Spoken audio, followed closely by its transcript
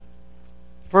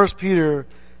1 Peter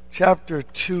chapter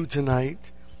 2 tonight.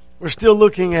 We're still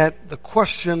looking at the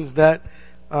questions that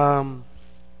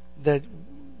that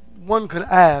one could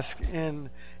ask in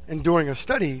during a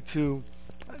study.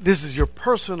 This is your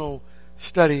personal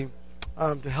study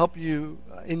to help you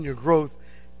in your growth.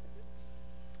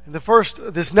 And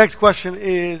this next question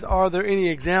is: are there any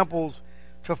examples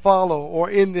to follow, or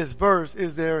in this verse,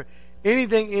 is there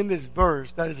anything in this verse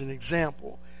that is an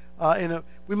example?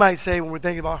 We might say, when we're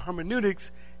thinking about hermeneutics,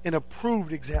 an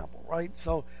approved example, right?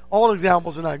 So all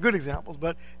examples are not good examples,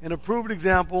 but an approved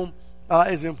example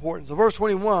is important. So verse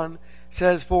 21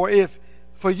 says, For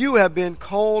you have been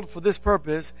called for this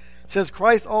purpose, since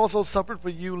Christ also suffered for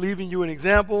you, leaving you an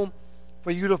example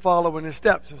for you to follow in his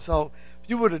steps. And so if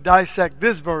you were to dissect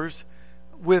this verse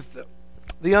with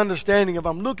the understanding of,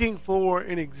 I'm looking for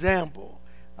an example,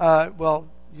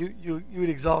 you would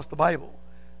exhaust the Bible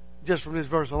just from this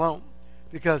verse alone,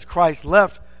 because Christ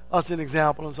left us an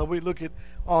example. And so we look at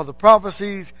all the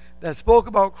prophecies that spoke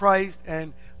about Christ,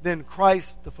 and then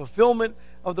Christ, the fulfillment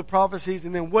of the prophecies,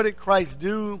 and then what did Christ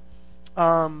do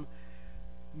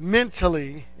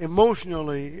mentally,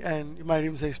 emotionally, and you might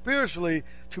even say spiritually,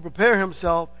 to prepare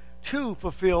himself to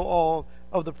fulfill all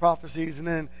of the prophecies. And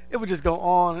then it would just go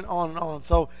on and on and on.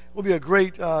 So it will be a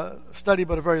great study,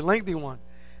 but a very lengthy one.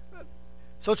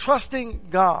 So trusting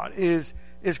God is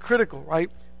critical, right?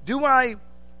 Do I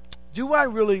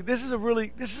really? This is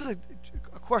a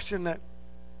question that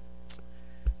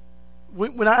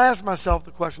when I ask myself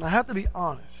the question, I have to be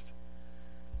honest.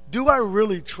 Do I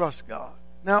really trust God?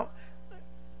 Now,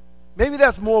 maybe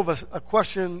that's more of a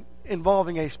question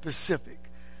involving a specific.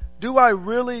 Do I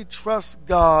really trust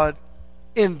God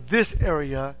in this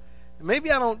area?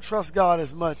 Maybe I don't trust God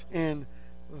as much in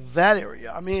that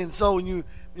area. I mean, so when you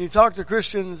talk to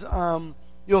Christians,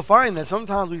 you'll find that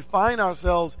sometimes we find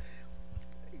ourselves,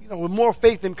 with more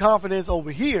faith and confidence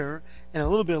over here, and a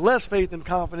little bit less faith and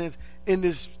confidence in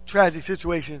this tragic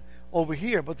situation over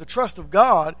here. But the trust of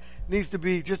God needs to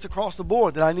be just across the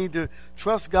board, that I need to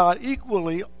trust God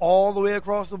equally all the way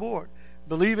across the board.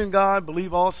 Believe in God,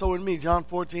 believe also in me. John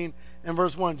 14 and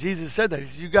verse 1, Jesus said that.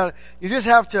 He said,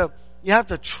 you have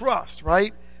to trust,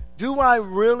 right? Do I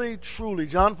really, truly,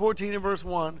 John 14 and verse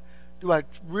 1, do I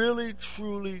really,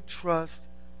 truly trust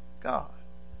God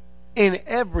in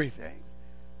everything?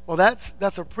 Well,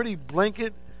 that's a pretty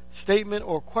blanket statement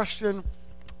or question,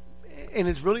 and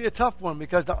it's really a tough one,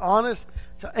 because to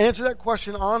answer that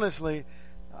question honestly,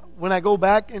 when I go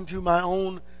back into my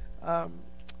own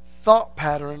thought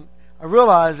pattern, I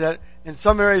realize that in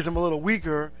some areas I'm a little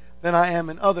weaker than I am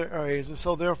in other areas, and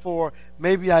so therefore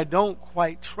maybe I don't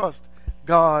quite trust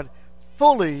God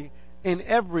fully in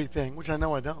everything, which I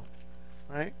know I don't,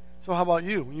 right? So how about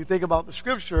you? When you think about the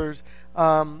scriptures,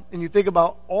 and you think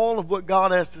about all of what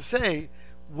God has to say,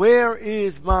 where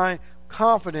is my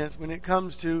confidence when it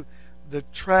comes to the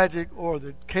tragic or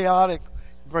the chaotic,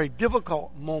 very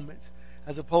difficult moments,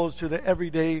 as opposed to the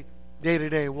everyday,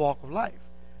 day-to-day walk of life?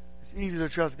 It's easier to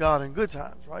trust God in good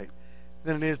times, right,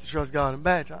 than it is to trust God in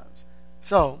bad times.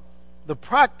 So the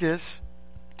practice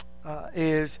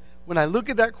is, when I look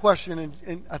at that question,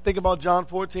 and I think about John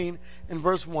 14 and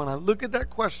verse 1, I look at that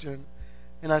question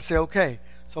and I say, okay,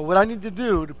 so what I need to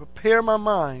do to prepare my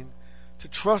mind to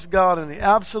trust God in the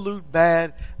absolute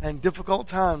bad and difficult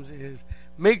times is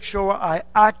make sure I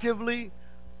actively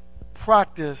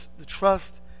practice the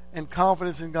trust and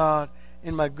confidence in God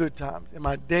in my good times, in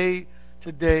my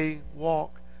day-to-day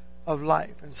walk of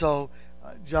life. And so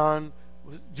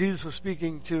Jesus was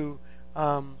speaking to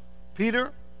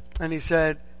Peter, and he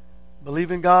said,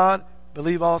 believe in God,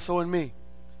 believe also in me.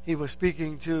 He was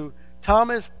speaking to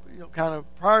Thomas, kind of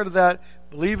prior to that,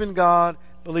 believe in God,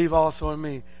 believe also in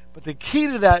me. But the key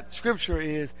to that scripture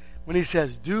is when he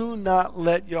says, do not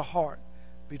let your heart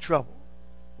be troubled.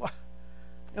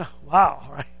 Wow,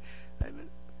 right?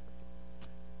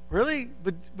 Really?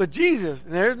 But Jesus,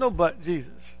 and there's no but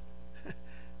Jesus.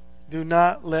 Do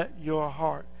not let your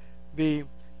heart be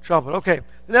troubled. Okay,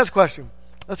 the next question.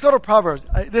 Let's go to Proverbs.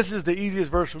 This is the easiest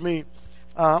verse for me.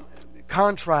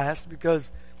 Contrast, because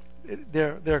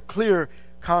they're clear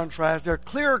contrasts. There are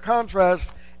clearer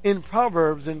contrasts in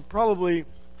Proverbs than probably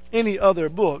any other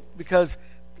book, because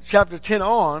chapter 10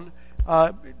 on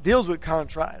deals with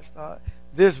contrast.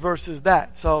 This versus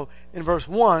that. So in verse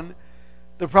 1,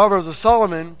 the Proverbs of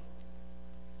Solomon,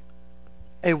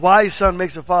 a wise son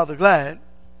makes a father glad,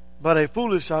 but a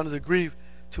foolish son is a grief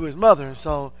to his mother. And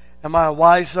so, am I a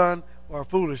wise son or a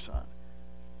foolish son?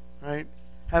 Right?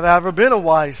 Have I ever been a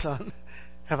wise son?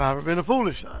 Have I ever been a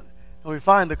foolish son? And we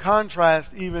find the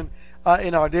contrast even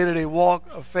in our day-to-day walk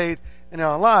of faith in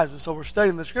our lives. And so we're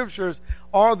studying the scriptures.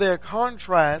 Are there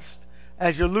contrasts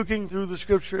as you're looking through the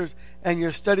scriptures and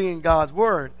you're studying God's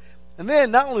word. And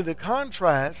then not only the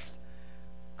contrast,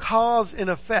 cause and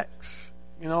effects.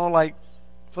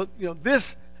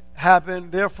 This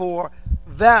happened, therefore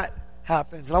that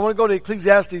happens. And I want to go to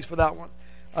Ecclesiastes for that one.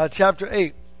 Chapter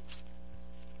 8.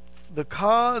 The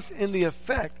cause and the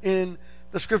effect in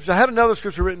the scripture. I had another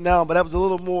scripture written down, but that was a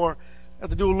little more, I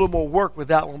have to do a little more work with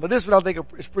that one. But this one I think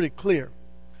is pretty clear.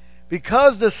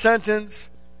 Because the sentence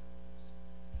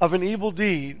of an evil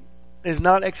deed is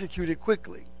not executed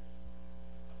quickly.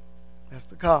 That's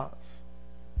the cause.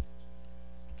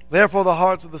 Therefore the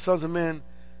hearts of the sons of men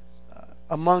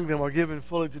among them are given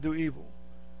fully to do evil.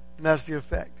 And that's the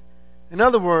effect. In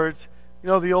other words,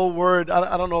 the old word,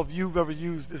 I don't know if you've ever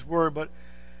used this word, but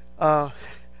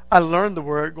I learned the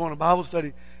word going to Bible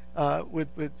study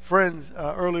with friends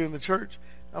earlier in the church.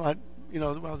 When I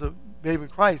was a babe in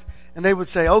Christ. And they would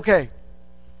say, okay,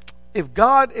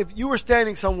 if you were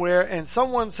standing somewhere and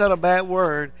someone said a bad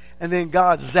word and then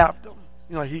God zapped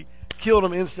them, he killed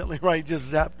them instantly, right?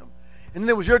 Just zapped them. And then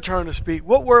it was your turn to speak.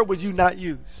 What word would you not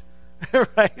use?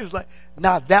 Right? It's like,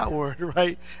 not that word,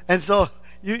 right? And so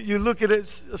you look at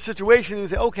a situation and you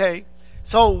say, okay,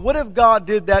 so what if God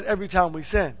did that every time we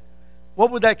sin?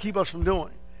 What would that keep us from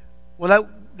doing? Well,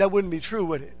 that wouldn't be true,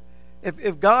 would it?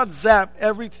 If God zapped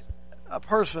every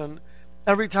person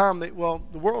every time, the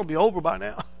world would be over by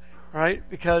now, right?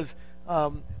 Because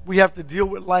we have to deal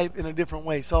with life in a different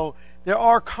way. So there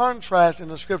are contrasts in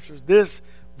the scriptures. This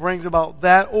brings about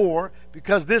that, or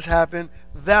because this happened,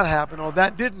 that happened, or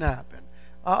that didn't happen.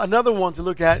 Another one to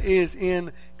look at is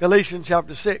in Galatians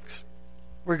chapter 6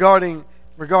 regarding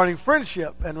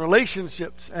friendship and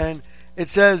relationships. And it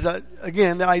says,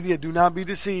 again, the idea, do not be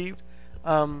deceived.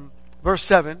 Verse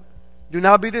 7, do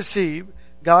not be deceived.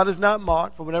 God is not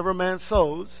mocked, for whatever a man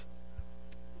sows,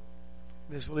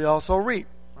 this will he also reap.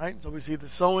 Right? So we see the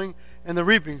sowing and the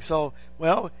reaping. So,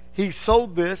 he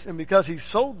sowed this, and because he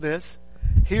sowed this,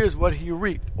 here's what he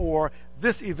reaped. Or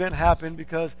this event happened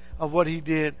because of what he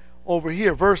did over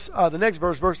here. The next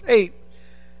verse, verse 8.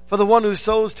 For the one who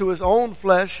sows to his own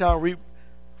flesh shall reap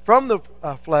from the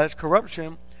flesh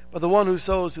corruption, but the one who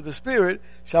sows to the Spirit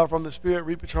shall from the Spirit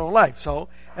reap eternal life. So,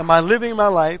 am I living my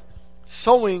life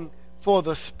sowing for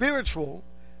the spiritual,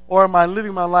 or am I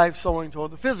living my life sowing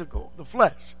toward the physical, the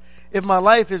flesh? If my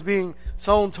life is being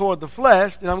sown toward the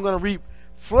flesh, then I'm going to reap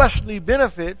fleshly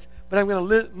benefits, but I'm going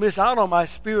to miss out on my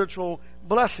spiritual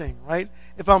blessing, right?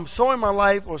 If I'm sowing my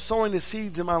life or sowing the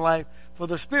seeds in my life for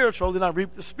the spiritual, then I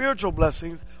reap the spiritual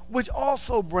blessings, which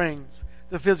also brings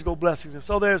the physical blessings. And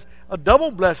so there's a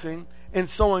double blessing in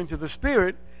sowing to the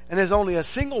Spirit, and there's only a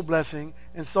single blessing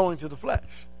in sowing to the flesh,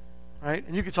 right?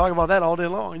 And you can talk about that all day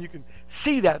long, and you can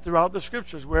see that throughout the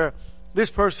scriptures where this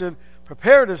person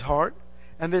prepared his heart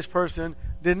and this person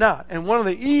did not. And one of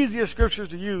the easiest scriptures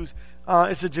to use,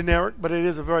 it's a generic, but it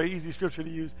is a very easy scripture to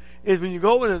use, is when you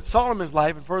go into Solomon's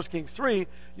life in 1 Kings 3,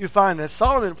 you find that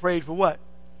Solomon prayed for what?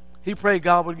 He prayed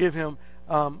God would give him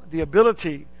the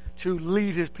ability to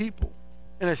lead his people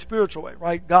in a spiritual way,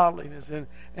 right? Godliness,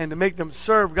 and to make them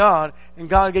serve God. And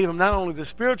God gave him not only the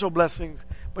spiritual blessings,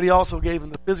 but he also gave him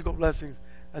the physical blessings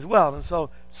as well. And so,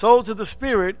 sow to the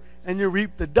Spirit, and you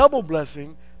reap the double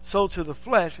blessing. Sow to the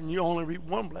flesh, and you only reap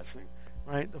one blessing,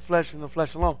 right? The flesh and the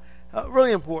flesh alone.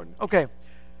 Really important. Okay.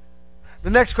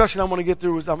 The next question I want to get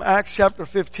through is Acts chapter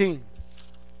 15.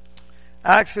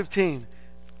 Acts 15.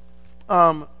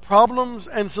 Problems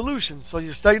and solutions. So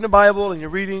you're studying the Bible and you're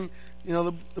reading,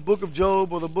 the book of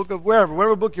Job or the book of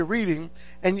whatever book you're reading,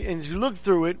 and as you look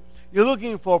through it, you're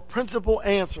looking for principal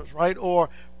answers, right? Or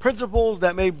principles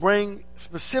that may bring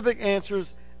specific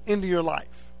answers into your life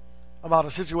about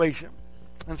a situation.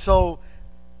 And so,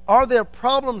 are there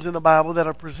problems in the Bible that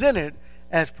are presented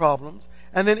as problems?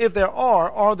 And then if there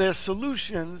are there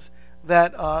solutions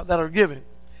that are given?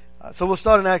 So we'll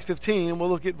start in Acts 15, and we'll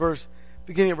look at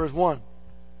beginning of verse 1.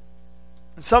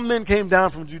 And some men came down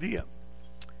from Judea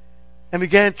and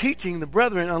began teaching the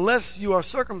brethren, unless you are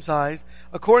circumcised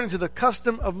according to the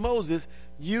custom of Moses,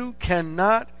 you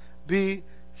cannot be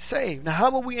saved. Now, how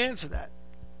will we answer that?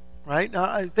 Right? Now,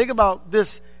 I think about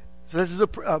this. So this is a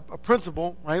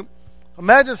principle, right?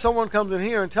 Imagine someone comes in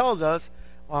here and tells us,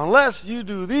 well, unless you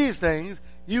do these things,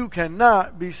 you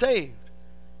cannot be saved.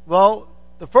 Well,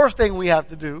 the first thing we have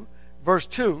to do, verse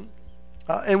 2,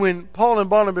 and when Paul and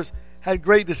Barnabas had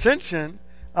great dissension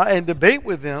and debate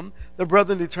with them, the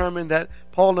brethren determined that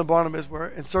Paul and Barnabas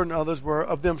and certain others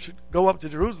of them should go up to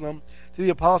Jerusalem to the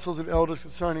apostles and elders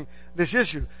concerning this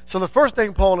issue. So the first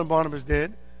thing Paul and Barnabas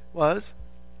did was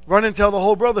run and tell the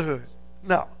whole brotherhood.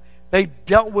 No. They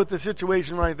dealt with the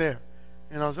situation right there.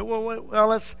 So,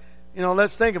 well,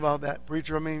 let's think about that,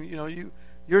 preacher. I mean,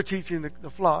 you're teaching the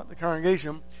flock, the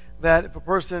congregation, that if a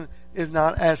person is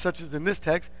not, as such as in this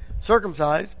text,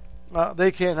 circumcised,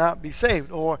 they cannot be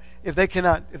saved. Or if they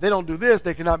don't do this,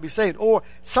 they cannot be saved. Or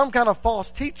some kind of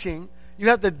false teaching, you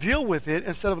have to deal with it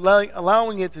instead of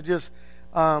allowing it to just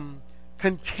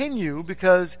continue,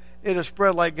 because it has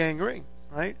spread like gangrene,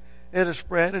 right? It has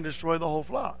spread and destroyed the whole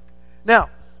flock. Now,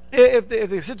 if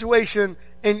the situation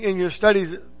in your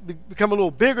studies become a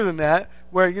little bigger than that,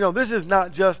 where, this is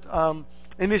not just an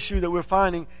issue that we're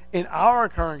finding in our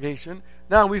congregation.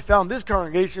 Now we found this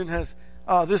congregation has,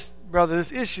 this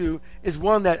issue is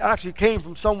one that actually came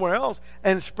from somewhere else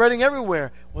and is spreading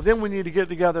everywhere. Well, then we need to get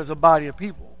together as a body of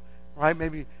people, right?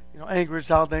 Maybe, Anchorage,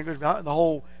 South Anchorage, the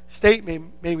whole state may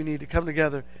need to come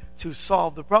together to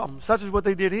solve the problem, such as what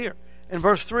they did here in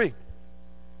verse 3.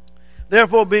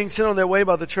 Therefore, being sent on their way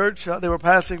by the church, they were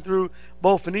passing through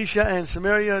both Phoenicia and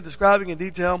Samaria, describing in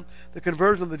detail the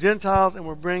conversion of the Gentiles, and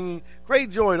were bringing great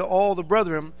joy to all the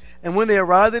brethren. And when they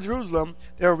arrived at Jerusalem,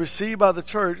 they were received by the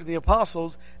church and the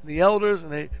apostles and the elders, and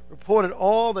they reported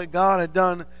all that God had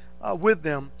done with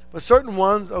them. But certain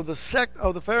ones of the sect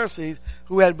of the Pharisees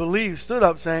who had believed stood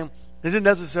up, saying, "Is it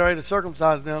necessary to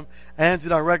circumcise them and to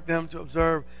direct them to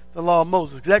observe the law of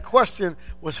Moses?" That question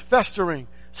was festering.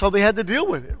 So they had to deal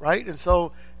with it, right? And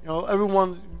so,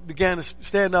 everyone began to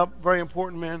stand up, very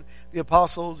important men, the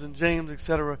apostles and James,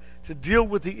 etc., to deal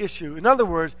with the issue. In other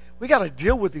words, we got to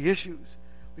deal with the issues.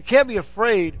 We can't be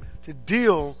afraid to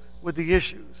deal with the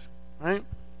issues, right?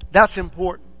 That's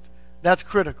important. That's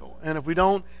critical. And if we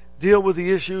don't deal with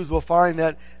the issues, we'll find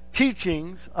that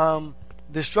teachings,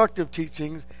 destructive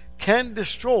teachings, can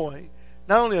destroy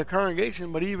not only a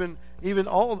congregation, but even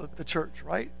all of the church,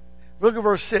 right? Look at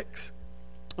verse 6.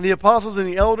 The apostles and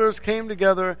the elders came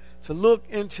together to look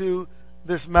into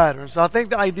this matter. And so I think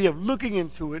the idea of looking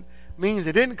into it means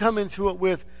they didn't come into it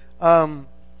with an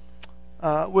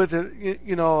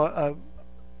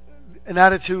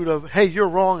attitude of, hey, you're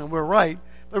wrong and we're right,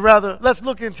 but rather, let's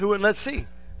look into it and let's see.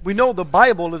 We know the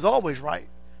Bible is always right.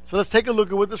 So let's take a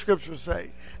look at what the scriptures say.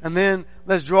 And then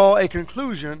let's draw a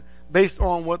conclusion based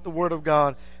on what the Word of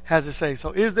God has to say.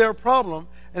 So is there a problem?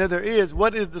 And if there is,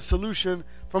 what is the solution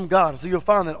from God? So you'll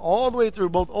find that all the way through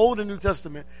both Old and New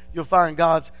Testament, you'll find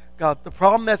God, the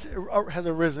problem has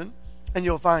arisen, and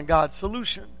you'll find God's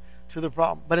solution to the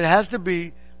problem. But it has to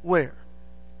be where?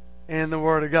 In the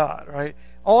Word of God, right?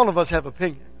 All of us have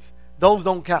opinions. Those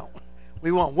don't count.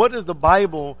 We want, what does the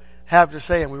Bible have to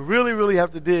say? And we really, really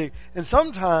have to dig. And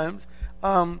sometimes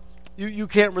you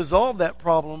can't resolve that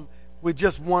problem with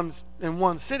just one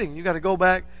sitting. You got to go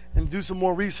back and do some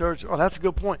more research. Oh, that's a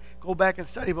good point. Go back and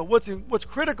study. But what's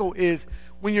critical is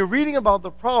when you're reading about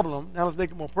the problem, now let's make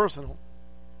it more personal.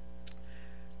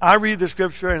 I read the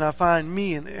scripture and I find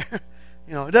me in there.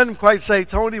 It doesn't quite say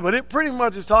Tony, but it pretty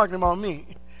much is talking about me.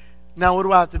 Now what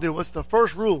do I have to do? What's the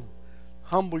first rule?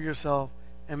 Humble yourself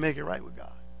and make it right with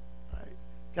God. Right?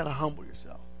 You got to humble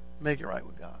yourself. Make it right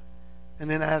with God. And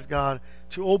then ask God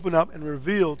to open up and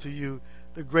reveal to you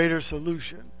the greater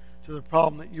solution to the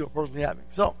problem that you are personally having.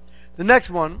 So, the next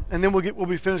one, and then we'll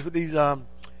be finished with these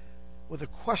with the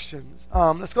questions.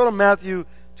 Let's go to Matthew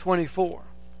 24.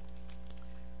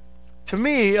 To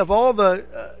me, of all the,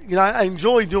 I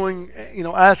enjoy doing,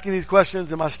 asking these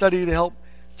questions in my study to help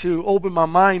to open my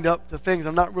mind up to things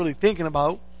I'm not really thinking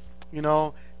about.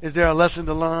 Is there a lesson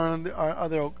to learn? Are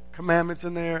there commandments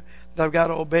in there that I've got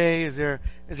to obey? Is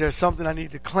there something I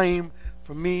need to claim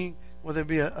for me? Whether it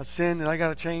be a sin that I got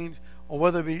to change, or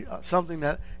whether it be something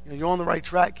that you're on the right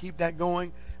track, keep that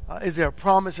going. Is there a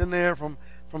promise in there from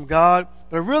God?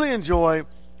 But I really enjoy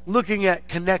looking at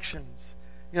connections.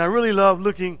 I really love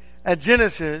looking at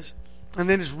Genesis and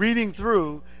then just reading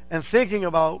through and thinking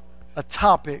about a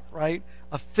topic, right?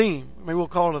 A theme. Maybe we'll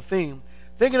call it a theme.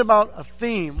 Thinking about a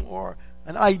theme or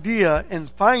an idea and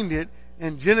find it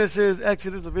in Genesis,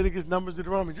 Exodus, Leviticus, Numbers,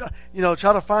 Deuteronomy.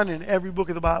 Try to find it in every book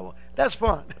of the Bible. That's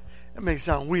fun. That may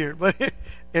sound weird, but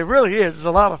it really is. It's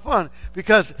a lot of fun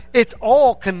because it's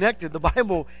all connected. The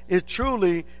Bible is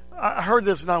truly, I heard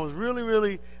this when I was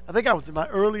really, I think I was in my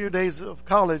earlier days of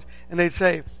college, and they'd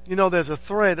say, there's a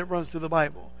thread that runs through the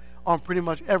Bible on pretty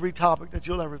much every topic that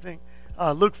you'll ever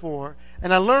look for.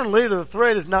 And I learned later the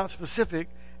thread is not specific,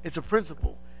 it's a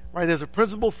principle. Right? There's a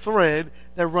principal thread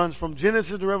that runs from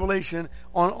Genesis to Revelation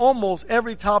on almost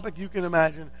every topic you can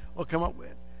imagine or come up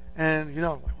with. And,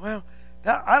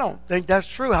 I don't think that's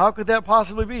true. How could that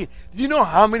possibly be? Do you know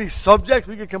how many subjects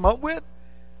we could come up with?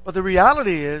 But the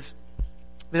reality is,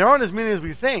 there aren't as many as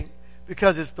we think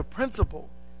because it's the principle,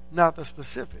 not the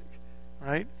specific.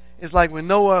 Right? It's like when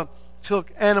Noah took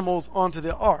animals onto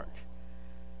the ark.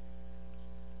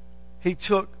 he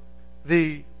took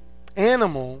the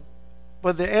animal,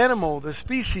 but the animal, the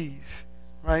species,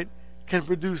 right, can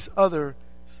produce other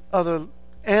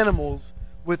animals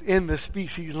within the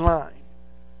species line.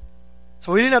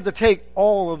 So he didn't have to take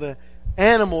all of the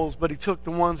animals, but he took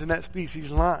the ones in that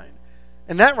species line.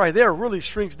 And that right there really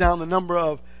shrinks down the number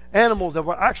of animals that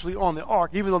were actually on the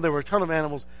ark, even though there were a ton of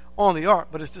animals on the ark,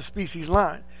 but it's the species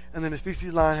line. And then the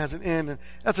species line has an end, and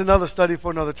that's another study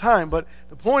for another time. But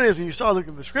the point is, when you start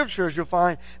looking at the scriptures, you'll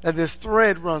find that this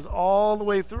thread runs all the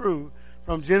way through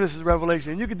from Genesis to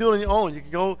Revelation. And you can do it on your own. You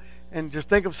can go and just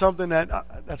think of something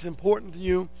that's important to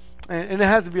you, and it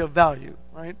has to be of value,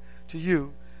 right, to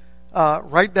you.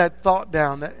 Write that thought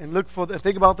down and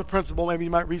think about the principle. Maybe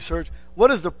you might research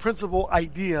what is the principal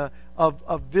idea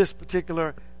of this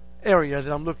particular area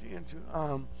that I'm looking into.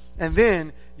 And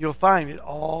then you'll find it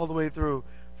all the way through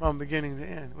from beginning to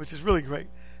end, which is really great.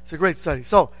 It's a great study.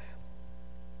 So,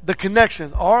 the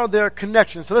connections. Are there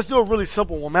connections? So let's do a really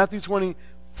simple one. Matthew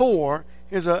 24.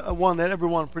 Here's a one that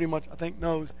everyone pretty much, I think,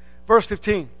 knows. Verse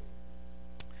 15.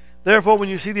 Therefore, when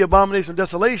you see the abomination of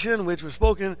desolation, which was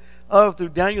spoken of through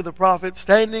Daniel the prophet,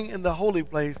 standing in the holy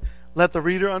place, let the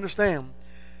reader understand.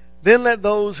 Then let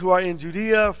those who are in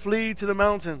Judea flee to the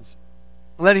mountains.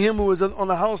 Let him who is on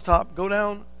the housetop not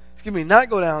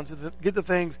go down to get the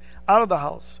things out of the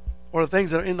house, or the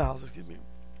things that are in the house,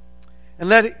 And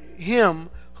let him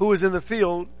who is in the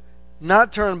field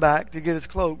not turn back to get his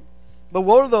cloak. But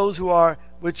woe to those who are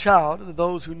with child, and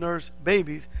those who nurse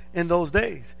babies in those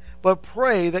days. But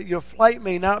pray that your flight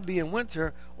may not be in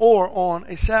winter or on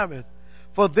a Sabbath.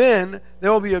 For then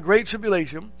there will be a great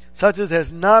tribulation, such as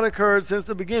has not occurred since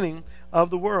the beginning of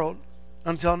the world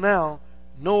until now,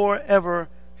 nor ever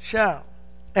shall.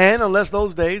 And unless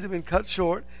those days have been cut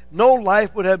short, no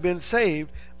life would have been saved,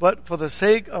 but for the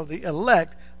sake of the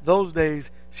elect, those days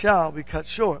shall be cut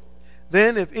short.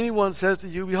 Then if anyone says to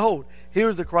you, behold, here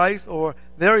is the Christ, or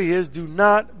there he is, do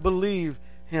not believe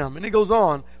him. And it goes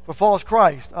on, for false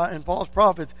Christ and false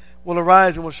prophets will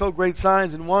arise and will show great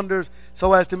signs and wonders,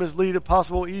 so as to mislead, if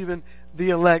possible, even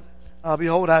the elect.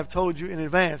 Behold, I have told you in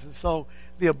advance. And so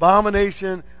the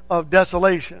abomination of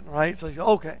desolation, right? So you say,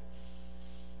 okay,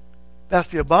 that's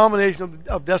the abomination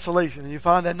of desolation. And you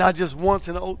find that not just once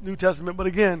in the Old New Testament, but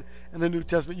again in the New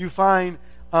Testament. You find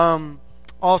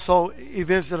also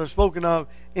events that are spoken of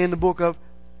in the book of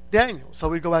Daniel. So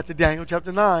we go back to Daniel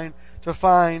chapter 9 to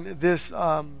find this,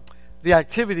 the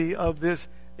activity of this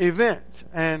event.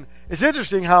 And it's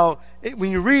interesting how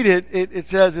when you read it, it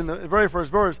says in the very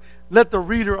first verse, let the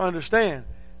reader understand.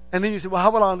 And then you say, well,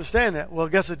 how will I understand that? Well,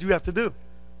 guess what you have to do?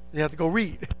 You have to go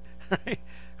read. Right?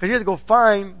 Because you have to go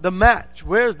find the match.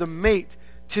 Where's the mate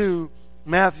to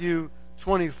Matthew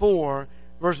 24,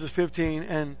 verses 15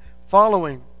 and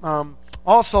following?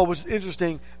 Also, which is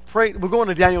interesting, we're going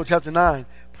to Daniel chapter 9.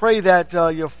 Pray that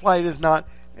your flight is not,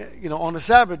 on a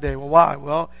Sabbath day. Well, why?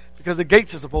 Well, because the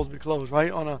gates are supposed to be closed,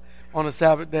 right, on a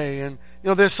Sabbath day. And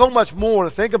there's so much more to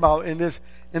think about in this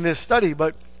study.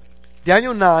 But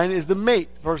Daniel 9 is the mate,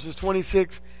 verses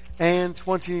 26 and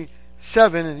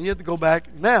 27, and you have to go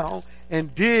back now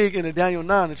and dig into Daniel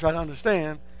 9 to try to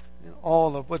understand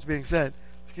all of what's being said.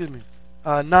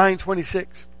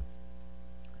 9:26.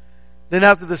 Then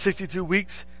after the 62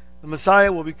 weeks, the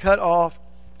Messiah will be cut off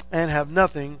and have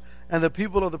nothing, and the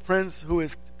people of the prince who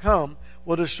is come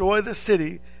will destroy the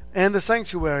city and the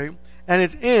sanctuary, and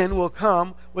its end will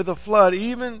come with a flood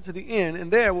even to the end,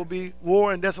 and there will be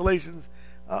war and desolations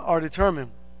are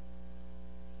determined.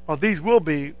 Or there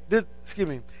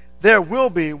will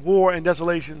be war and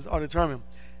desolations are determined.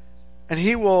 And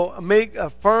he will make a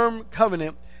firm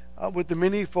covenant with the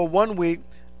many for 1 week,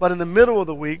 but in the middle of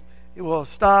the week it will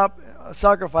stop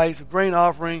sacrifice, grain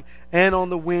offering, and on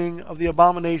the wing of the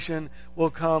abomination will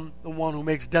come the one who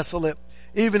makes desolate,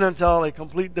 even until a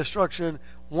complete destruction,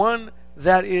 one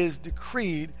that is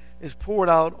decreed, is poured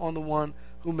out on the one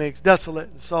who makes desolate.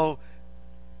 And so,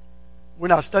 we're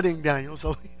not studying Daniel,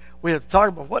 so we have to talk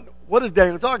about what is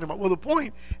Daniel talking about. Well, the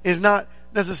point is not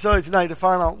necessarily tonight to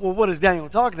find out, well, what is Daniel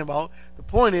talking about? The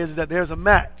point is that there's a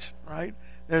match, right?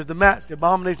 There's the match, the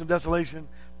abomination of desolation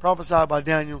prophesied by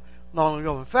Daniel long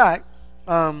ago. In fact,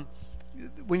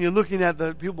 when you're looking at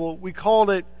the people, we call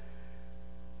it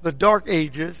the Dark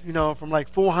Ages, from like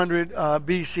 400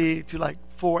 BC to like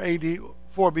 4 AD,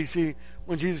 4 BC,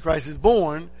 when Jesus Christ is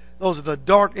born. Those are the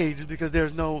Dark Ages because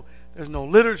there's no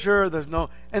literature,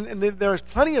 and there's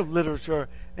plenty of literature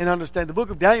and understand. The book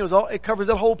of Daniel it covers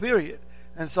that whole period.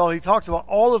 And so he talks about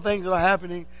all the things that are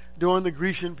happening during the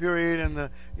Grecian period and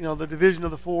the division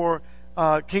of the four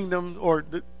kingdoms, or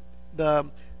the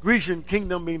Grecian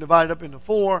kingdom being divided up into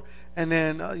four, and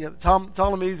then you have the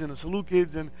Ptolemies and the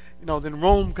Seleucids, and then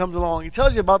Rome comes along. He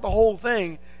tells you about the whole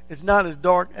thing. It's not as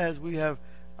dark as we have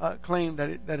claimed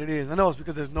that it is. I know it's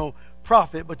because there's no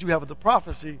prophet, but you have the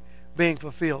prophecy being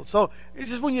fulfilled. So it's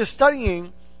just when you're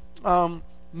studying,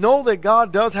 know that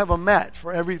God does have a match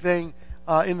for everything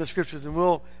in the Scriptures, and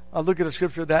we'll look at a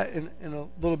scripture of that in a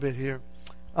little bit here.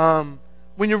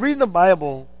 When you're reading the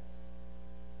Bible,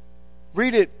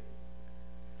 read it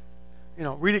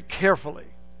carefully,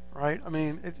 right? I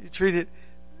mean, you treat it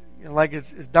like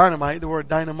it's dynamite. The word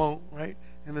dynamo, right,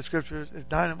 in the Scriptures is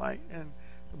dynamite, and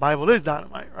the Bible is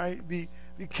dynamite, right? Be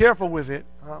careful with it,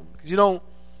 because you don't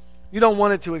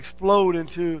want it to explode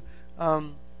into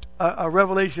a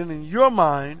revelation in your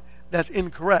mind that's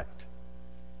incorrect,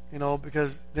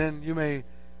 because then you may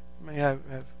have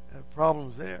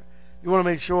problems there. You want to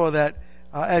make sure that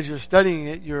as you're studying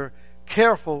it, you're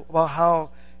careful about how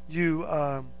you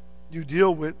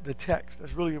deal with the text.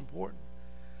 That's really important.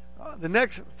 The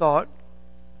next thought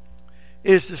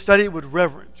is to study it with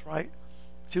reverence, right?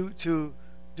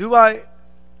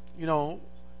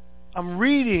 I'm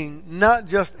reading not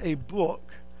just a book.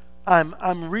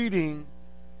 I'm reading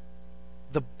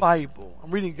the Bible.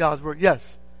 I'm reading God's Word.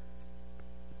 Yes.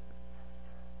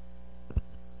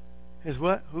 His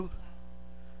what? Who?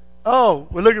 Oh,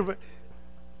 we're looking for...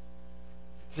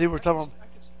 See, we're talking about...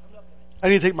 I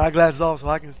need to take my glasses off so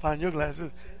I can find your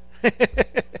glasses.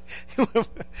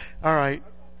 All right.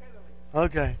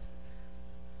 Okay.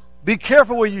 Be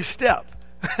careful where you step.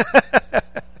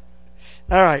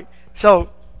 All right. So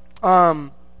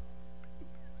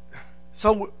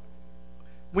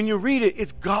when you read it,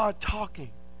 it's God talking,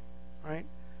 right?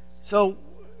 So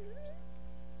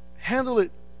handle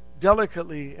it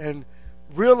delicately and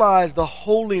realize the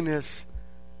holiness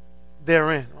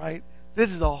therein, right?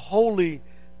 This is a holy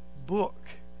book.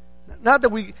 Not that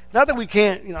we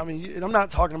can't, I'm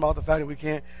not talking about the fact that we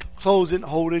can't close it and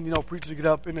hold it, preachers get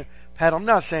up and pat. I'm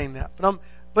not saying that.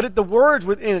 But the words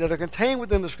within it that are contained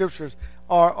within the Scriptures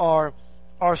are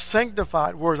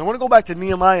sanctified words. I want to go back to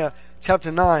Nehemiah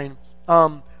chapter 9.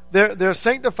 They're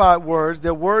sanctified words.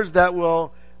 They're words that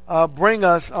will bring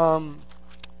us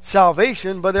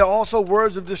salvation, but they're also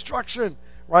words of destruction,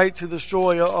 right? To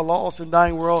destroy a lost and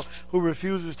dying world who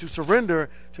refuses to surrender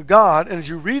to God. And as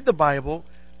you read the Bible,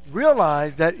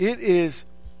 realize that it is,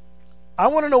 I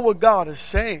want to know what God is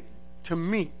saying to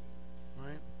me,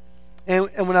 right?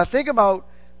 And when I think about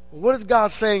what is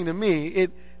God saying to me,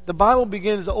 the Bible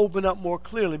begins to open up more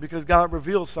clearly because God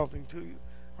reveals something to you,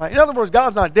 right? In other words,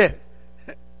 God's not dead,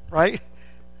 right?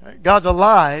 God's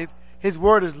alive. His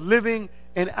word is living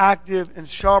and active and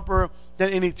sharper than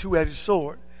any two-edged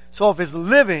sword. So if it's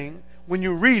living, when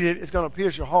you read it, it's going to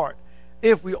pierce your heart.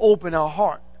 If we open our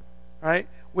heart, right?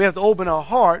 We have to open our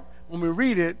heart when we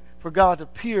read it for God to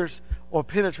pierce or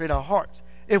penetrate our hearts.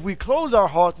 If we close our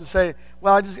hearts and say,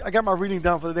 well, I got my reading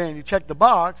done for the day, and you check the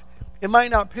box, it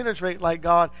might not penetrate like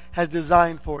God has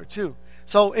designed for it to.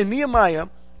 So in Nehemiah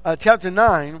chapter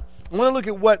 9, I want to look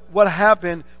at what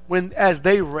happened as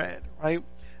they read, right?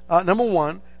 Number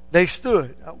one, they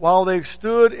stood. While they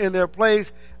stood in their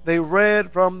place, they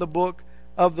read from the book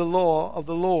of the law of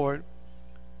the Lord,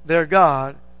 their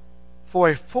God, for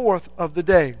a fourth of the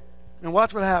day. And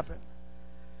watch what happened.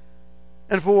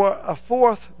 And for a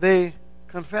fourth they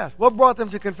confessed. What brought them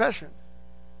to confession?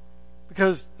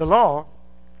 Because the law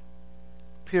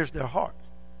pierced their heart,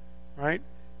 right?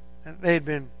 And they had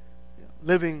been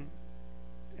living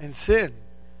in sin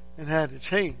and had to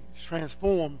change,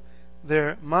 transform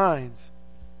their minds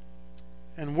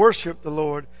and worship the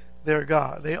Lord their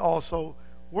God. They also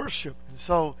worshiped. And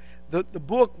so the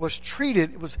book was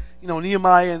treated, it was,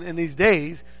 Nehemiah in these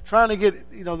days, trying to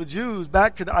get, the Jews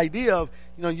back to the idea of,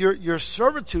 your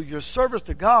servitude, your service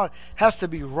to God has to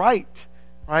be right?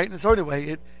 And so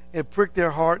anyway, it pricked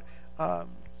their heart,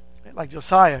 like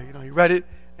Josiah, he read it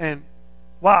and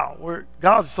wow,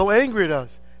 God's so angry at us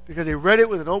because they read it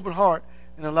with an open heart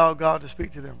and allowed God to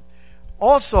speak to them.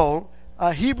 Also,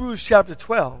 Hebrews chapter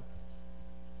 12,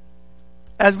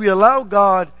 as we allow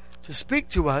God to speak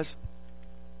to us,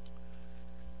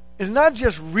 it's not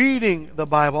just reading the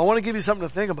Bible. I want to give you something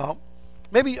to think about.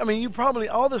 You probably,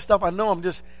 all this stuff I know, I'm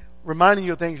just reminding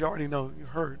you of things you already know, you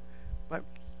heard. But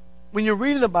when you're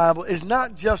reading the Bible, it's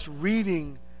not just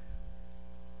reading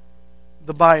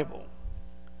the Bible.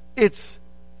 It's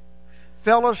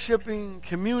fellowshipping,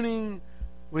 communing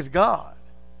with God,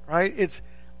 right?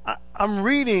 I'm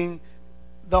reading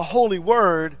the Holy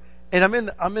Word, and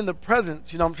I'm in the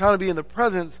presence. I'm trying to be in the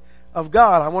presence of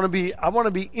God. I want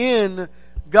to be in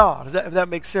God. If that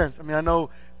makes sense. I know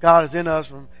God is in us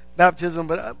from baptism,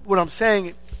 but what I'm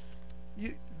saying,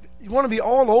 you want to be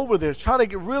all over this. Try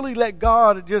to really let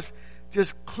God just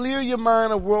clear your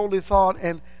mind of worldly thought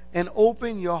and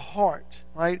open your heart,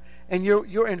 right? And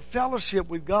you're in fellowship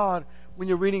with God when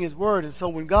you're reading His Word. And so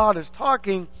when God is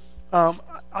talking,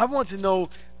 I want to know,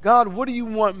 God, what do you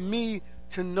want me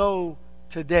to know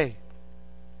today?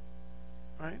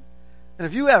 Right? And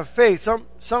if you have faith,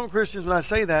 some Christians, when I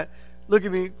say that, look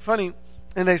at me funny,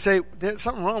 and they say, there's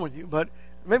something wrong with you. But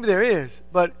maybe there is.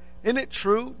 But isn't it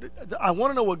true? I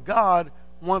want to know what God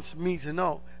wants me to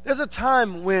know. There's a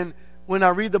time when I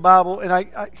read the Bible, and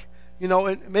I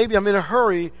and maybe I'm in a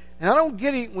hurry, and I don't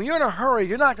get it. When you're in a hurry,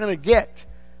 you're not going to get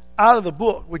out of the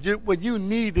book what you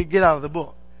need to get out of the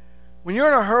book. When you're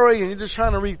in a hurry and you're just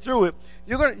trying to read through it,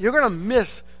 you're going to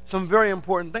miss some very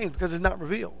important things because it's not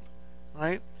revealed,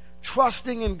 right?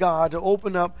 Trusting in God to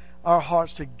open up our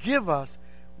hearts to give us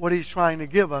what He's trying to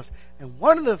give us. And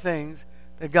one of the things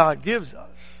that God gives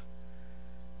us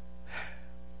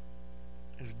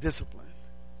is discipline.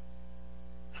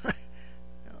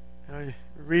 You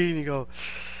read and you go,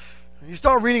 you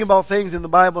start reading about things in the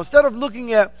Bible. Instead of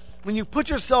looking at, when you put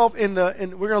yourself and we're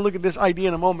going to look at this idea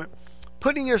in a moment,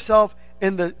 putting yourself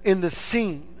in the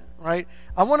scene, right?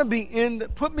 I want to be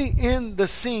put me in the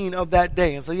scene of that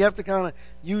day. And so you have to kind of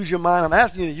use your mind. I'm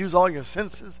asking you to use all your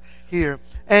senses here.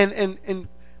 And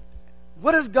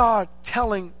what is God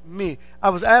telling me? I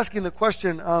was asking the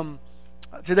question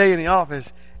today in the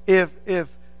office, if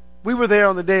we were there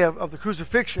on the day of the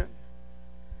crucifixion,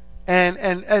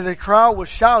 and the crowd was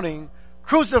shouting,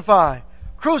 "Crucify,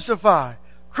 crucify,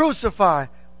 crucify,"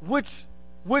 which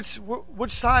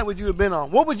side would you have been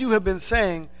on? What would you have been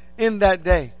saying in that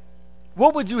day?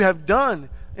 What would you have done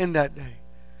in that day?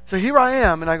 So here I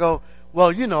am, and I go,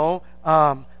 well,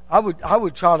 I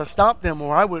would try to stop them,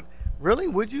 or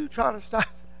would you try to stop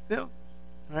them?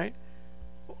 Right?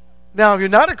 Now, if you're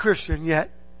not a Christian yet,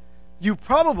 you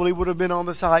probably would have been on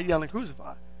the side yelling,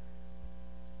 "Crucify."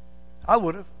 I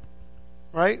would have.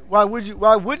 Right? Why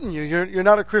wouldn't you? You're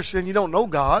not a Christian. You don't know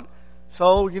God.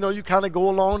 So, you kind of go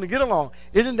along to get along.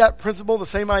 Isn't that principle the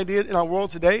same idea in our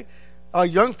world today? Our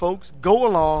young folks go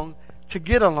along to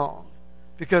get along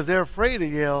because they're afraid to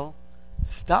yell,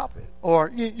 "Stop it." Or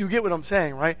you get what I'm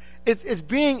saying, right? It's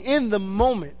being in the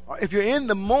moment. If you're in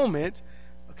the moment,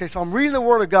 okay, so I'm reading the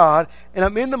Word of God and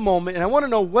I'm in the moment and I want to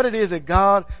know what it is that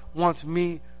God wants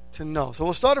me to know. So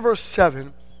we'll start at verse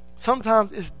 7.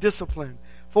 Sometimes it's discipline.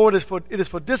 For it is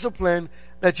for discipline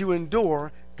that you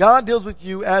endure. God deals with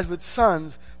you as with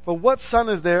sons. For what son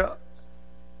is there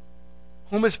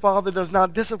whom his father does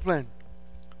not discipline?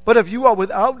 But if you are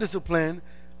without discipline,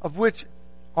 of which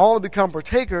all have become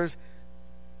partakers,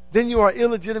 then you are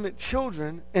illegitimate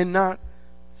children and not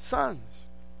sons.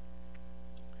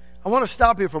 I want to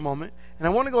stop here for a moment, and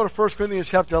I want to go to 1 Corinthians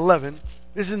chapter 11.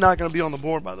 This is not going to be on the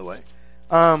board, by the way.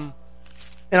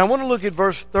 And I want to look at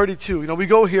verse 32. We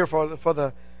go here for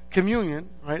the communion,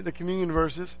 right? The communion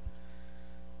verses.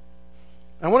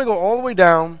 I want to go all the way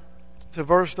down to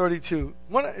verse 32.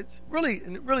 It's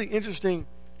really interesting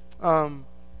and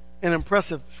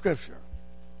impressive scripture.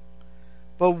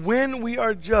 But when we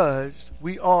are judged,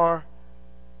 we are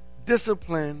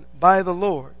disciplined by the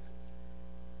Lord.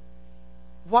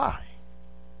 Why?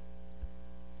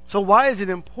 So why is it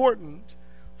important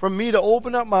for me to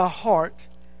open up my heart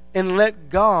and let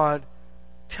God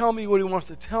tell me what He wants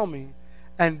to tell me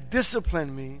and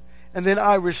discipline me, and then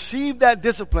I receive that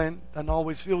discipline? Doesn't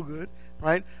always feel good,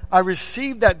 right? I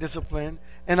receive that discipline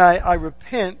and I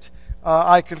repent.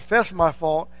 I confess my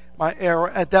fault, my error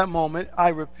at that moment. I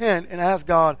repent and ask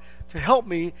God to help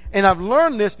me. And I've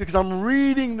learned this because I'm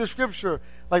reading the scripture.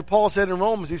 Like Paul said in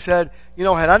Romans, he said,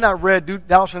 had I not read,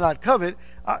 "Thou shalt not covet,"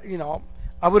 I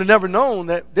would have never known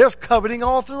that there's coveting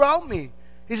all throughout me.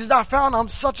 He says, I found I'm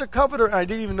such a coveter, and I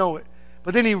didn't even know it.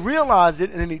 But then he realized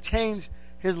it, and then he changed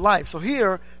his life. So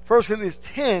here, 1 Corinthians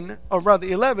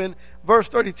 11, verse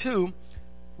 32,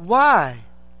 why?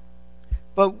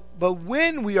 But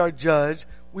when we are judged,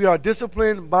 we are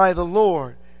disciplined by the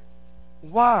Lord.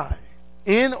 Why?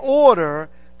 In order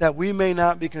that we may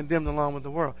not be condemned along with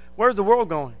the world. Where's the world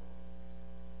going?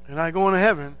 They're not going to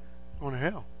heaven, going to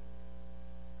hell.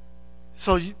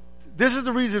 So this is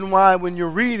the reason why when you're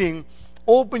reading,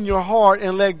 open your heart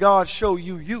and let God show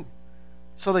you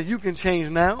so that you can change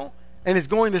now. And it's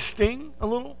going to sting a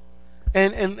little.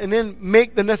 And then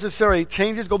make the necessary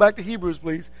changes. Go back to Hebrews,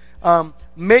 please.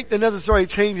 Make the necessary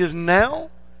changes now,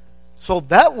 so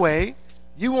that way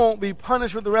you won't be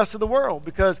punished with the rest of the world,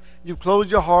 because you've closed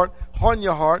your heart, hardened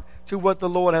your heart to what the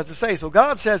Lord has to say. So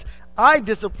God says, I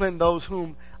discipline those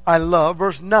whom I love.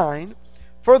 Verse 9,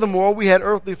 furthermore, we had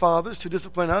earthly fathers to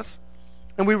discipline us,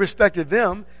 and we respected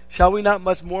them, shall we not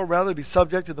much more rather be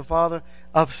subject to the Father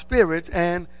of spirits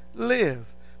and live?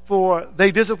 For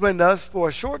they disciplined us for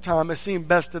a short time as seemed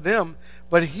best to them,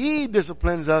 but he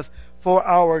disciplines us for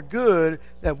our good,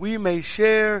 that we may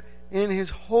share in his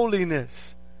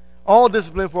holiness. All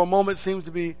discipline for a moment seems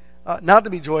to be not to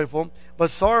be joyful, but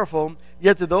sorrowful,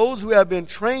 yet to those who have been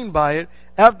trained by it,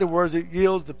 afterwards it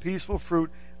yields the peaceful fruit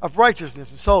of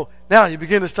righteousness. And so now you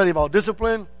begin to study about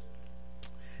discipline,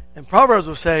 and Proverbs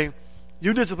will say,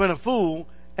 you discipline a fool,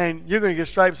 and you're going to get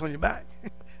stripes on your back,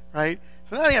 right?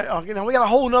 So now we got a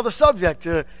whole other subject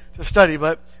to study.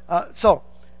 But so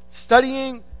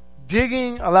studying,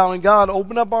 digging, allowing God to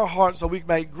open up our hearts so we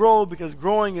may grow, because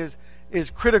growing is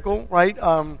critical, right?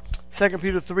 2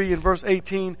 Peter 3 and verse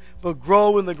 18, but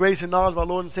grow in the grace and knowledge of our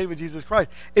Lord and Savior Jesus Christ.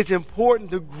 It's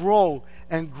important to grow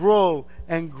and grow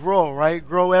and grow, right?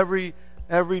 Grow every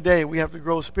day. We have to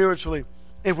grow spiritually.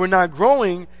 If we're not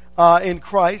growing in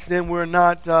Christ, then we're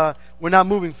not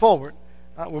moving forward.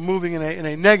 We're moving in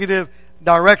a negative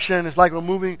direction. It's like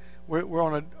we're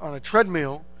on a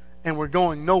treadmill and we're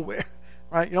going nowhere,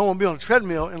 right? You don't want to be on a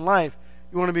treadmill in life.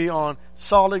 You want to be on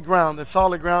solid ground, the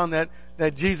solid ground that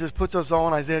Jesus puts us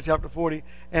on, Isaiah chapter 40.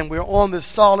 And we're on this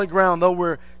solid ground, though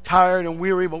we're tired and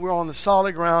weary, but we're on the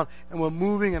solid ground and we're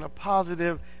moving in a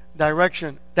positive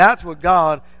direction. That's what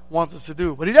God wants us to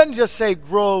do. But he doesn't just say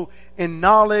grow in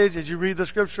knowledge as you read the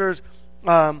scriptures,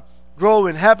 grow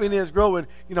in happiness, grow in,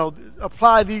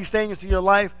 apply these things to your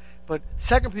life. But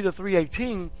 2 Peter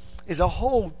 3:18 is a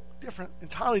whole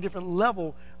entirely different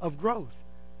level of growth.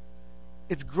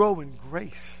 It's grow in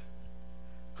grace.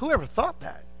 Whoever thought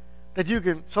that? That you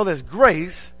can, so there's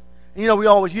grace. And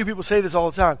you people say this all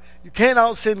the time. You can't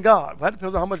out-sin God. Well, that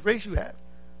depends on how much grace you have.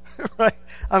 Right?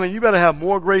 I mean, you better have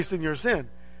more grace than your sin.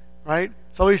 Right?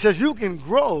 So he says you can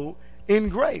grow in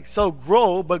grace. So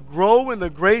grow, but grow in the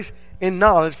grace and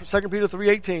knowledge, for 2 Peter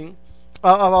 3:18,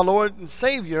 of our Lord and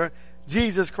Savior,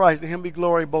 Jesus Christ. To him be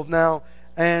glory both now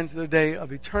and to the day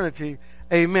of eternity.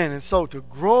 Amen. And so to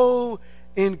grow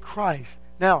in Christ.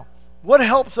 Now, what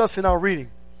helps us in our reading?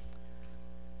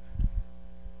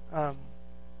 A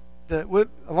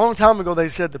long time ago they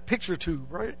said the picture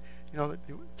tube, right? The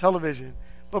television.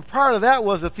 But prior to that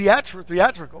was the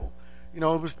theatrical. It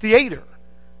was theater.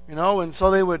 And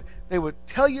so they would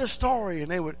tell you a story and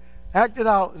they would act it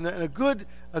out. And a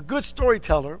good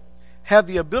storyteller had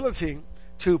the ability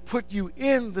to put you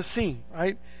in the scene,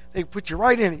 right? They put you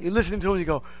right in it. You're listening to them and you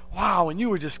go, wow, and you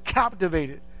were just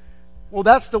captivated. Well,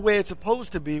 that's the way it's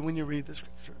supposed to be when you read the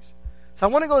scriptures. So I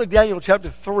want to go to Daniel chapter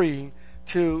 3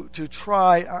 to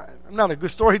try. I'm not a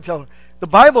good storyteller. The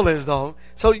Bible is, though.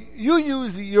 So you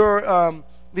use your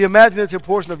the imaginative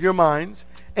portion of your minds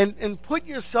and put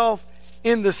yourself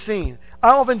in the scene.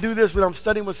 I often do this when I'm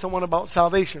studying with someone about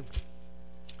salvation.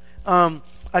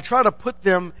 I try to put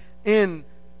them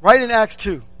right in Acts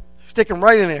 2. Stick them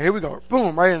right in there. Here we go.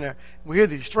 Boom, right in there. We hear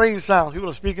these strange sounds. People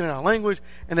are speaking in our language,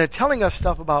 and they're telling us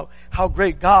stuff about how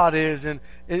great God is, and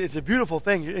it's a beautiful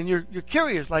thing. And you're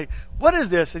curious, like, what is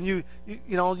this? And you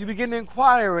begin to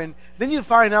inquire, and then you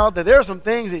find out that there are some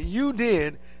things that you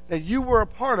did, that you were a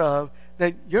part of,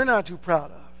 that you're not too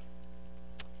proud of.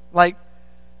 Like,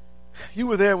 you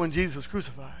were there when Jesus was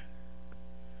crucified.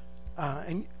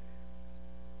 And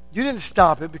you didn't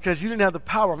stop it because you didn't have the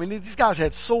power. I mean, these guys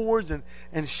had swords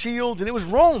and shields, and it was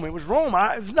Rome.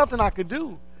 There's nothing I could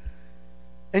do.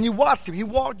 And you watched him. He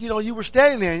walked, you were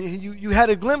standing there, and you had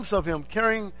a glimpse of him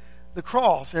carrying the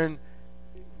cross, and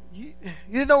you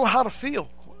didn't know how to feel.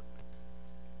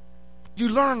 You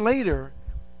learn later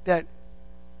that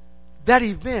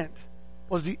event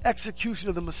was the execution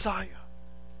of the Messiah.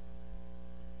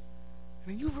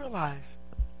 And you realize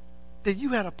that you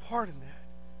had a part in that.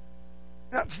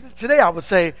 Now, today I would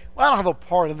say, well, I don't have a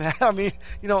part in that. I mean,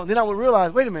 then I would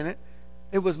realize, wait a minute,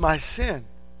 it was my sin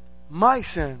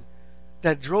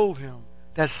that drove him,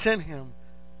 that sent him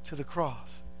to the cross.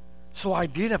 So I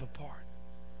did have a part.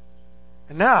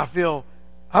 And now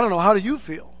I don't know, how do you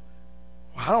feel?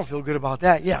 Well, I don't feel good about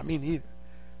that. Yeah, me neither.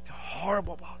 I feel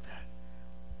horrible about that.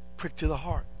 Prick to the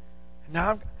heart. And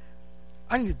now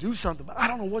I need to do something, but I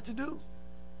don't know what to do.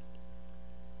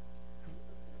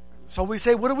 So we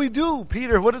say, what do we do,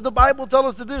 Peter? What does the Bible tell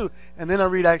us to do? And then I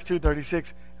read Acts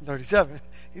 2:36 and 37.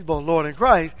 He's both Lord and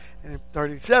Christ. And in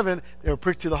 37, they were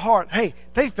pricked to the heart. Hey,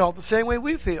 they felt the same way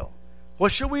we feel.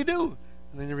 What should we do?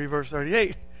 And then you read verse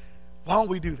 38. Why don't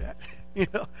we do that?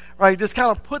 Right? Just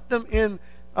kind of put them in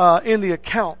the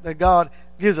account that God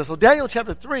gives us. So Daniel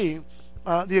chapter 3,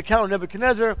 the account of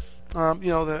Nebuchadnezzar,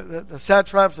 the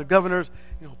satraps, the governors,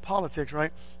 politics,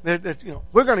 right? We're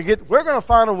going to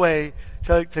find a way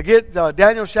to get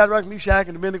Daniel, Shadrach, Meshach,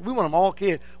 and Abednego. We want them all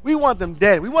killed. We want them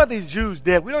dead. We want these Jews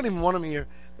dead. We don't even want them here.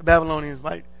 The Babylonians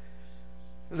might,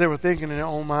 as they were thinking in their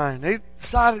own mind, they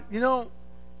decided, we're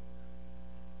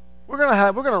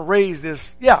going to raise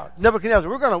this. Yeah, Nebuchadnezzar.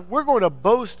 We're going to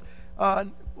boast,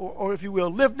 or if you will,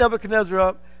 lift Nebuchadnezzar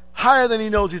up higher than he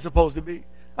knows he's supposed to be.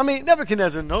 I mean,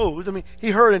 Nebuchadnezzar knows. I mean, he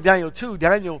heard in Daniel 2,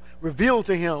 Daniel revealed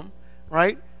to him,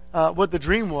 right, what the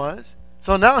dream was.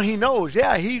 So now he knows,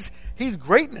 yeah, he's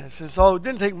greatness. And so it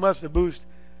didn't take much to boost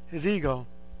his ego.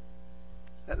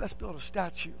 Let's build a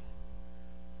statue.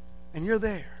 And you're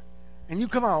there. And you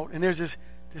come out, and there's this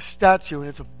statue, and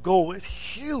it's of gold. It's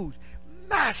huge,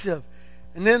 massive.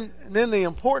 And then the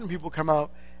important people come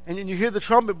out, and then you hear the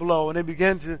trumpet blow, and they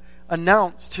begin to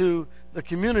announce to the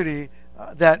community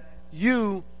that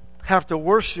you have to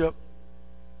worship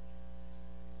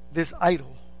this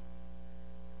idol.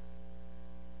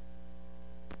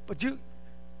 But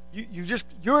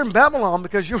you're in Babylon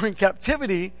because you're in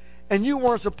captivity, and you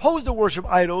weren't supposed to worship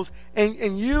idols,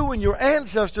 and you and your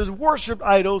ancestors worshiped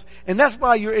idols, and that's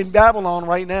why you're in Babylon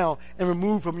right now and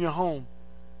removed from your home.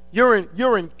 You're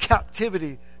in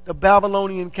captivity, the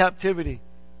Babylonian captivity.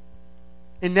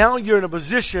 And now you're in a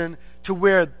position to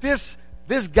where this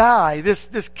guy,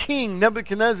 this king,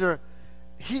 Nebuchadnezzar,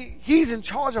 he's in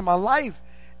charge of my life.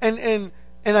 And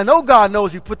I know God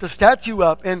knows he put the statue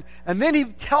up. And then he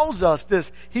tells us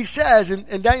this. He says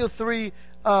in Daniel 3,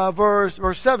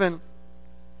 verse 7,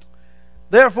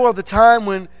 therefore at the time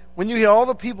when you hear all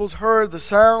the peoples heard the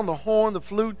sound, the horn, the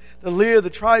flute, the lyre, the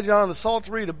trigon, the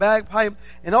psaltery, the bagpipe,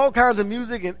 and all kinds of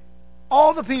music, and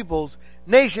all the peoples,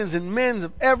 nations, and men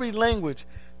of every language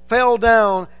fell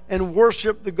down and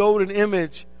worshiped the golden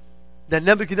image that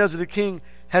Nebuchadnezzar the king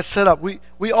has set up.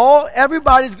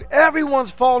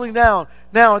 Everyone's falling down.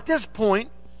 Now at this point,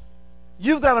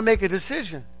 you've got to make a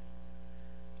decision.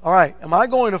 All right, am I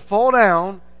going to fall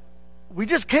down? We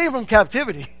just came from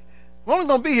captivity. We're only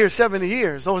going to be here 70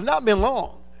 years, so it's not been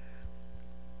long.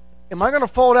 Am I going to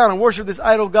fall down and worship this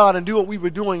idol god and do what we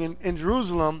were doing in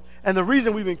Jerusalem, and the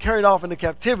reason we've been carried off into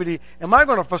captivity? Am I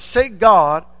going to forsake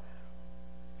God,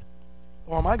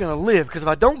 or am I going to live? Because if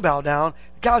I don't bow down,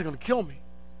 God's going to kill me.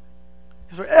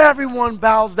 So everyone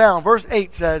bows down. Verse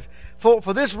 8 says,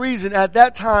 For this reason, at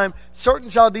that time, certain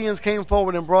Chaldeans came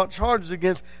forward and brought charges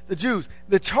against the Jews.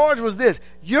 The charge was this.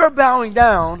 You're bowing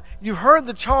down, you heard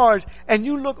the charge, and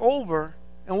you look over,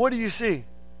 and what do you see?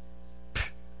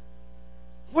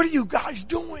 What are you guys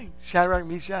doing? Shadrach,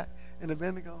 Meshach, and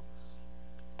Abednego.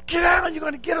 Get down, you're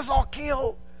going to get us all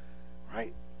killed.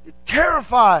 Right? You're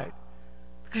terrified.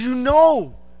 Because you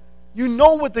know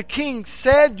what the king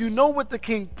said, you know what the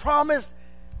king promised.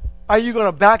 Are you going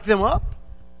to back them up?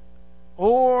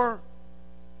 Or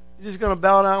you're just going to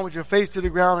bow down with your face to the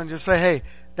ground and just say, hey,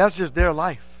 that's just their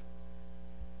life.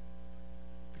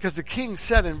 Because the king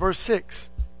said in verse 6,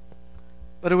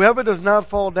 but whoever does not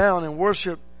fall down and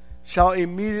worship shall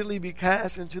immediately be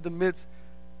cast into the midst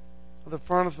of the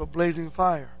furnace of blazing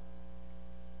fire.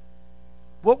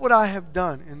 What would I have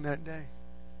done in that day?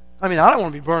 I mean, I don't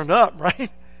want to be burned up, right?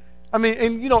 I mean,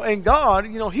 and God,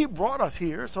 He brought us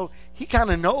here, so He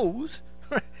kind of knows.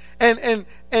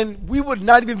 and we would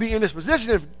not even be in this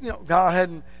position if, God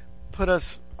hadn't put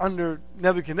us under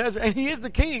Nebuchadnezzar. And he is the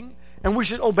king, and we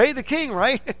should obey the king,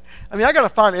 right? I mean, I got to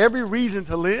find every reason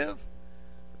to live.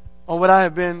 Or would I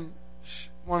have been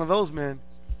one of those men,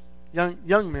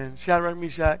 young men, Shadrach,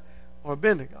 Meshach, or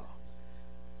Abednego?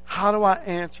 How do I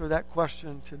answer that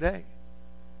question today?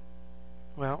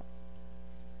 Well,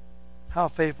 how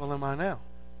faithful am I now?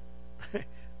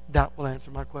 That will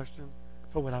answer my question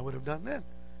for what I would have done then.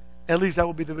 At least that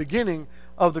will be the beginning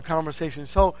of the conversation.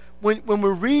 So when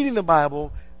we're reading the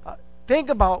Bible, think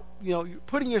about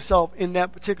putting yourself in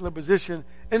that particular position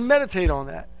and meditate on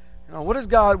that. What does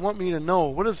God want me to know?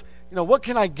 What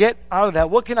can I get out of that?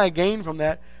 What can I gain from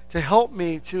that to help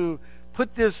me to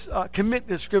put this, commit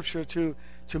this scripture to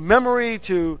memory,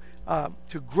 to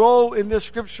grow in this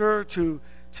scripture, to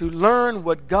learn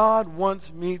what God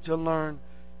wants me to learn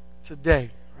today,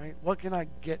 right? What can I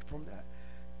get from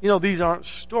that? These aren't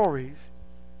stories.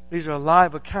 These are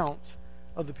live accounts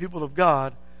of the people of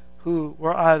God who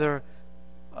were either,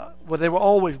 they were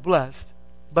always blessed,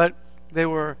 but they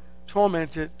were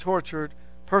tormented, tortured,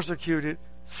 persecuted,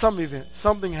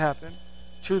 something happened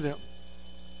to them.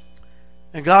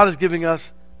 And God is giving us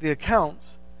the accounts.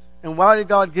 And why did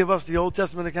God give us the Old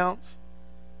Testament accounts?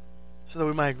 So that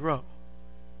we might grow.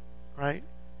 Right?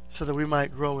 So that we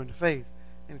might grow in faith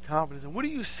and confidence. And what do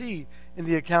you see in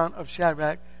the account of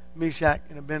Shadrach, Meshach,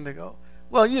 and Abednego?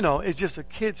 Well, it's just a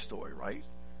kid's story, right?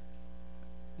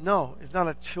 No, it's not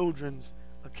a children's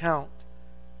account.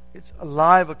 It's a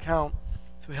live account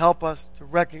to help us to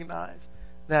recognize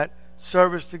that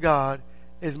service to God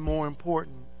is more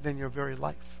important than your very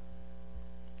life.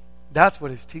 That's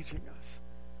what it's teaching us.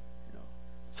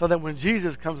 So that when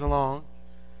Jesus comes along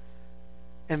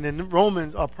and then the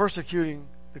Romans are persecuting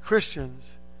the Christians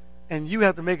and you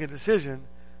have to make a decision,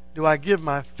 do I give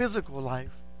my physical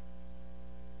life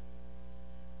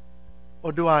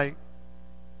or do I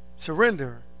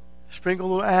surrender, sprinkle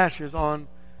little ashes on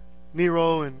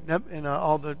Nero and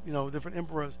all the different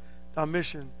emperors,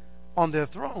 Domitian, on their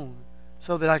throne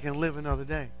so that I can live another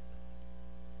day?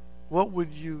 What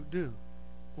would you do?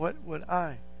 What would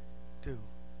I do?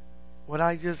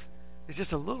 It's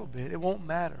just a little bit. It won't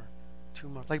matter too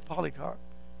much. Like Polycarp.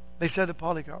 They said to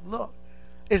Polycarp, look,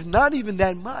 it's not even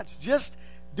that much. Just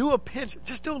do a pinch.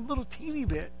 Just do a little teeny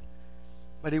bit.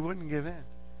 But he wouldn't give in.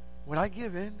 Would I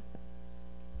give in?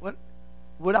 What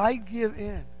would I give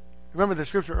in? Remember the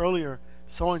scripture earlier,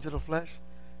 sowing to the flesh?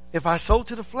 If I sow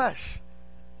to the flesh,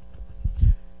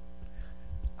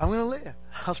 I'm going to live.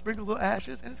 I'll sprinkle little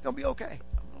ashes and it's going to be okay.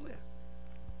 I'm going to live.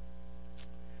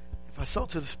 If I sow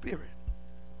to the Spirit,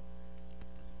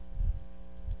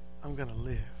 I'm going to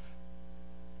live.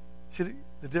 See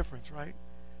the difference, right?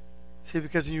 See,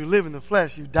 because when you live in the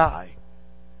flesh, you die.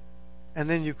 And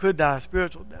then you could die a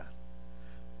spiritual death.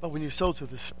 But when you sow to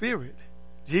the Spirit,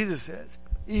 Jesus says,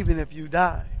 even if you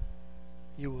die,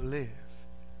 you will live.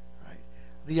 Right?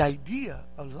 The idea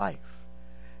of life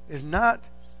is not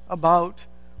about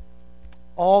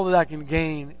all that I can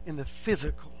gain in the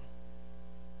physical.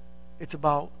 It's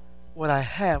about what I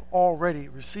have already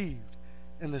received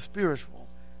in the spiritual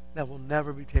that will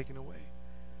never be taken away.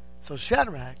 So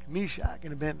Shadrach, Meshach,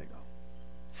 and Abednego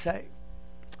say,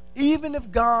 even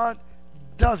if God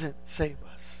doesn't save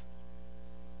us,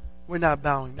 we're not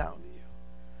bowing down to you.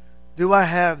 Do I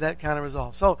have that kind of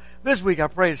resolve? So this week I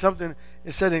pray something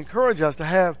is said to encourage us to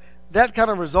have that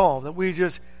kind of resolve, that we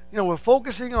just, we're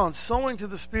focusing on sowing to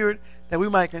the Spirit that we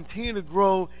might continue to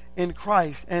grow in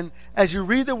Christ. And as you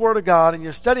read the Word of God and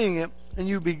you're studying it and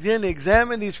you begin to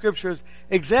examine these scriptures,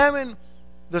 examine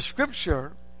the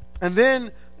scripture and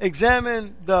then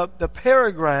examine the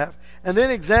paragraph and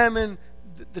then examine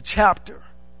the chapter,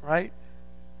 right?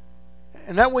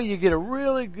 And that way you get a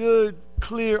really good,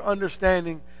 clear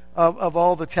understanding of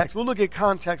all the text. We'll look at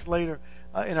context later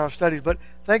in our studies. But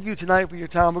thank you tonight for your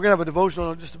time. We're going to have a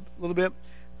devotional in just a little bit,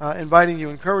 inviting you,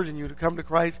 encouraging you to come to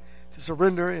Christ, to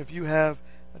surrender if you have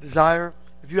a desire.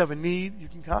 If you have a need, you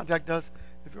can contact us.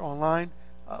 If you're online,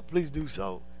 please do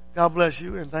so. God bless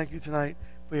you, and thank you tonight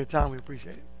for your time. We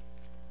appreciate it.